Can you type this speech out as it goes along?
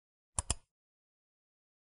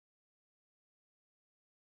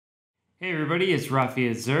Hey everybody, it's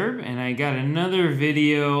Rafi at Zurb, and I got another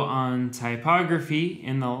video on typography.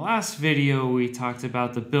 In the last video, we talked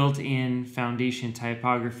about the built-in foundation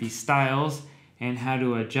typography styles and how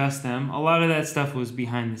to adjust them. A lot of that stuff was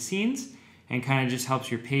behind the scenes and kind of just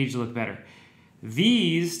helps your page look better.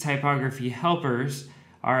 These typography helpers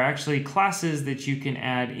are actually classes that you can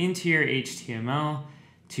add into your HTML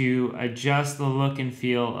to adjust the look and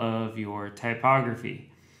feel of your typography.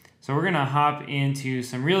 So we're going to hop into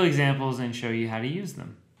some real examples and show you how to use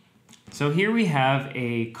them. So here we have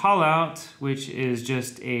a callout, which is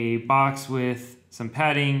just a box with some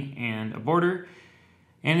padding and a border.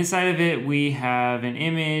 And inside of it, we have an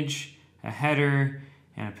image, a header,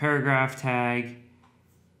 and a paragraph tag,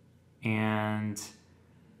 and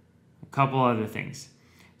a couple other things.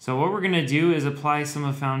 So what we're going to do is apply some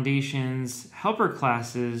of Foundation's helper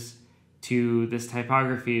classes to this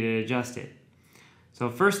typography to adjust it. So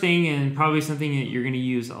first thing, and probably something that you're going to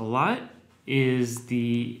use a lot, is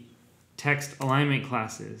the text alignment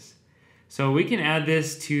classes. So we can add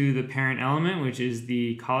this to the parent element, which is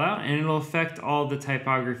the callout, and it'll affect all the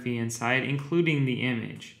typography inside, including the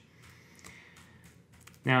image.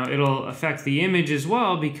 Now it'll affect the image as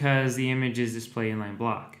well because the image is displayed inline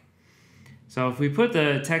block. So if we put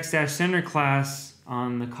the text-center class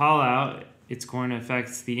on the callout, it's going to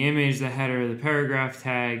affect the image, the header, the paragraph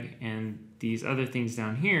tag, and these other things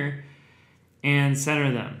down here, and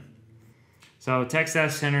center them. So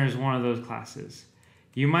text-center is one of those classes.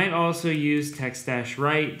 You might also use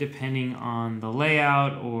text-right depending on the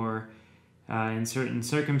layout, or in certain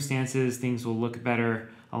circumstances things will look better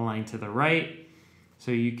aligned to the right. So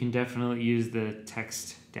you can definitely use the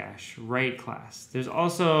text-right class. There's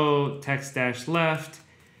also text-left,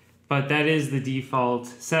 but that is the default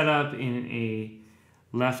setup in a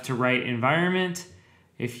left to right environment.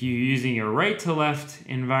 If you're using a right to left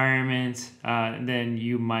environment, then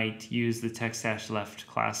you might use the text-left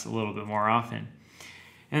class a little bit more often.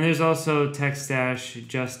 And there's also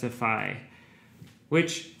text-justify,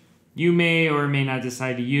 which you may or may not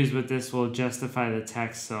decide to use, but this will justify the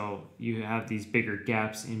text so you have these bigger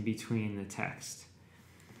gaps in between the text.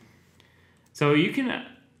 So you can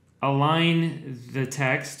align the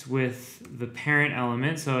text with the parent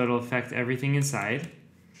element so it'll affect everything inside.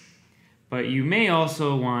 But you may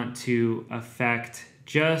also want to affect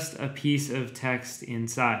just a piece of text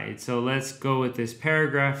inside. So let's go with this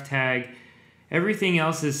paragraph tag. Everything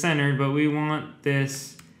else is centered, but we want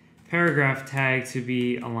this paragraph tag to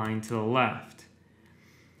be aligned to the left.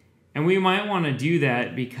 And we might want to do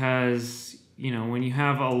that because, when you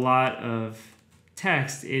have a lot of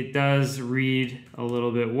text, it does read a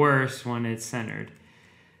little bit worse when it's centered.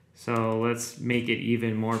 So let's make it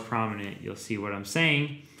even more prominent. You'll see what I'm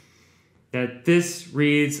saying. That this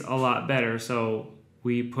reads a lot better. So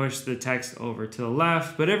we push the text over to the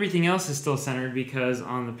left, but everything else is still centered because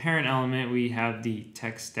on the parent element we have the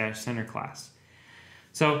text-center class.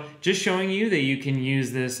 So just showing you that you can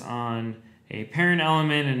use this on a parent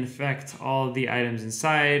element and affect all of the items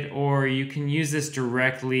inside, or you can use this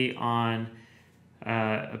directly on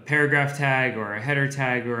a paragraph tag or a header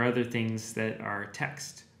tag or other things that are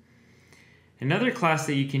text. Another class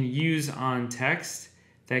that you can use on text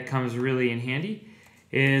that comes really in handy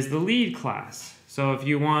is the lead class. So if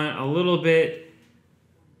you want a little bit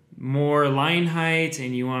more line height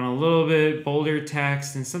and you want a little bit bolder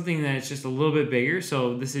text and something that's just a little bit bigger,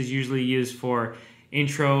 so this is usually used for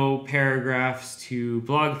intro paragraphs to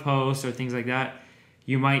blog posts or things like that,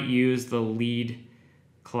 you might use the lead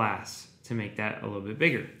class to make that a little bit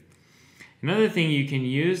bigger. Another thing you can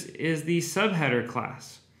use is the subheader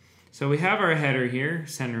class. So we have our header here,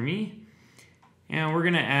 center me, and we're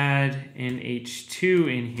going to add an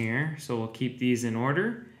H2 in here, so we'll keep these in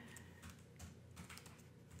order.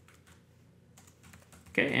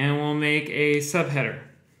 Okay, and we'll make a subheader.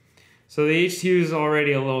 So the H2 is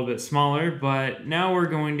already a little bit smaller, but now we're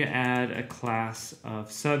going to add a class of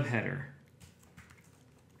subheader.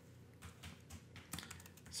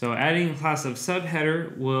 So adding a class of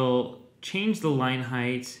subheader will change the line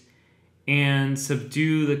height and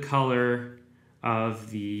subdue the color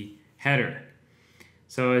of the header.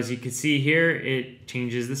 So as you can see here, it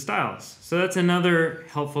changes the styles. So that's another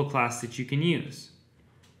helpful class that you can use.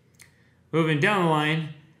 Moving down the line,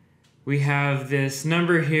 we have this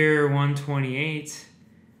number here, 128,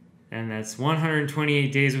 and that's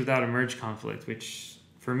 128 days without a merge conflict, which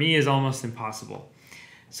for me is almost impossible.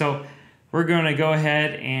 So we're going to go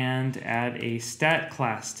ahead and add a stat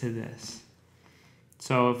class to this.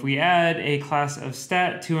 So if we add a class of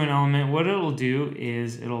stat to an element, what it'll do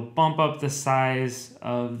is it'll bump up the size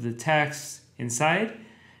of the text inside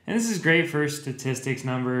And this is great for statistics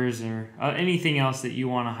numbers or anything else that you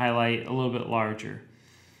want to highlight a little bit larger.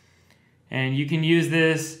 And you can use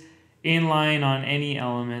this inline on any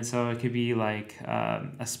element, so it could be like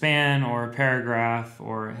a span or a paragraph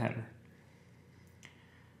or a header.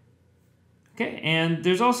 Okay, and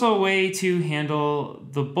there's also a way to handle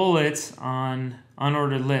the bullets on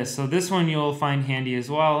unordered lists. So this one you'll find handy as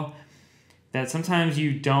well, that sometimes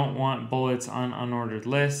you don't want bullets on unordered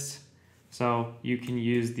lists. So you can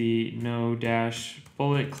use the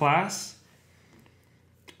no-bullet class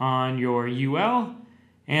on your UL,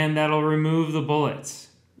 and that'll remove the bullets.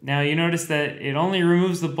 Now you notice that it only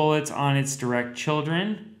removes the bullets on its direct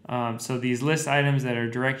children. So these list items that are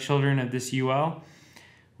direct children of this UL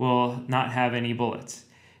will not have any bullets.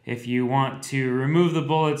 If you want to remove the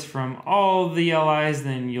bullets from all the LIs,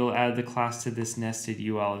 then you'll add the class to this nested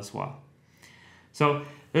UL as well. So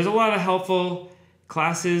there's a lot of helpful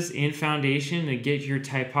classes in Foundation to get your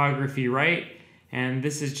typography right, and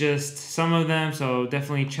this is just some of them, so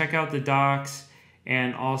definitely check out the docs.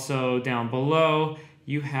 And also down below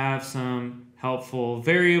you have some helpful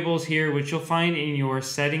variables here, which you'll find in your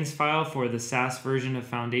settings file for the SAS version of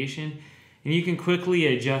Foundation, and you can quickly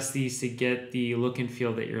adjust these to get the look and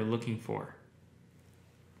feel that you're looking for.